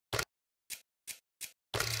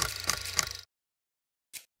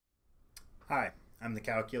Hi, I'm the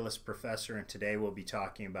calculus professor, and today we'll be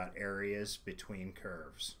talking about areas between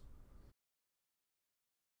curves.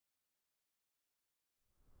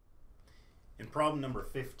 In problem number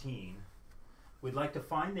 15, we'd like to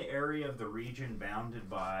find the area of the region bounded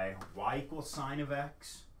by y equals sine of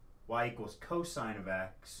x, y equals cosine of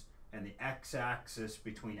x, and the x-axis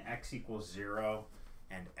between x equals 0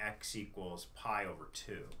 and x equals pi over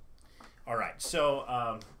 2. All right,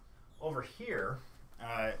 so over here,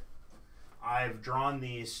 I've drawn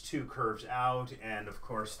these two curves out, and of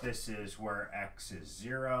course this is where x is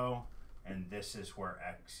 0, and this is where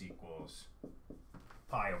x equals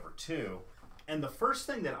pi over 2. And the first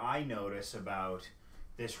thing that I notice about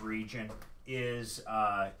this region is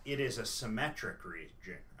it is a symmetric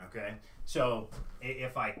region, okay? So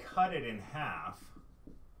if I cut it in half,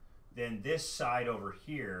 then this side over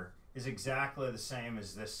here is exactly the same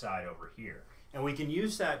as this side over here. And we can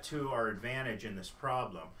use that to our advantage in this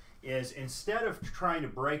problem. Is instead of trying to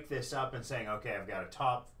break this up and saying, okay, I've got a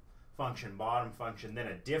top function, bottom function, then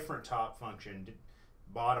a different top function,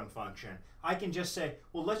 bottom function, I can just say,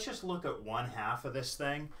 well, let's just look at one half of this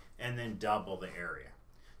thing and then double the area.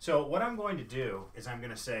 So what I'm going to do is I'm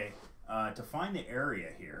going to say, to find the area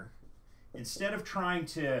here, instead of trying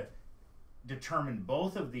to determine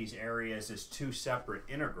both of these areas as two separate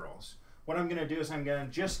integrals, what I'm going to do is I'm going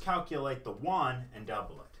to just calculate the one and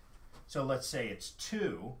double it. So let's say it's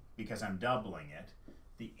 2, because I'm doubling it.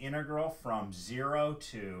 The integral from 0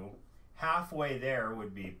 to halfway there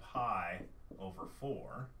would be pi over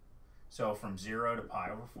 4. So from 0 to pi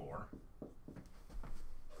over 4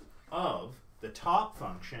 of the top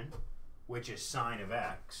function, which is sine of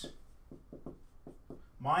x,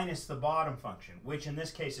 minus the bottom function, which in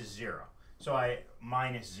this case is 0. So I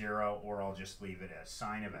minus 0, or I'll just leave it as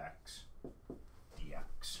sine of x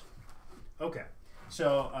dx. Okay.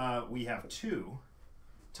 So we have 2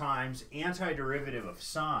 times antiderivative of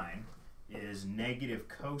sine is negative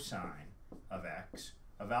cosine of x,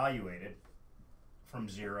 evaluated from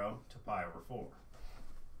 0 to pi over 4.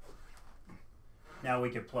 Now we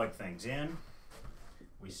could plug things in.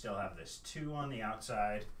 We still have this 2 on the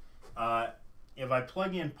outside. If I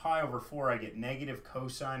plug in pi over 4, I get negative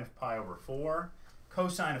cosine of pi over 4.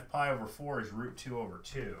 Cosine of pi over 4 is root 2 over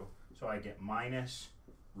 2. So I get minus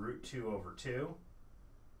root 2 over 2.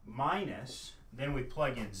 Minus, then we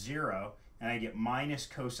plug in 0, and I get minus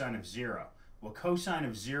cosine of 0. Well, cosine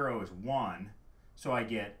of 0 is 1, so I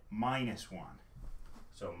get minus 1.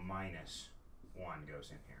 So minus 1 goes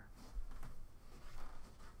in here.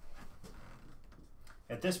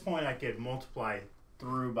 At this point, I could multiply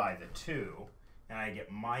through by the 2, and I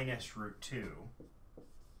get minus root 2.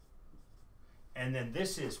 And then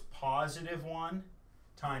this is positive 1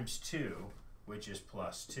 times 2, which is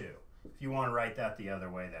plus 2. If you want to write that the other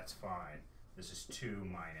way, that's fine. This is 2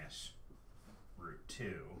 minus root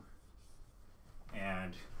 2.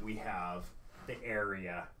 And we have the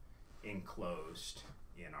area enclosed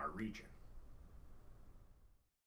in our region.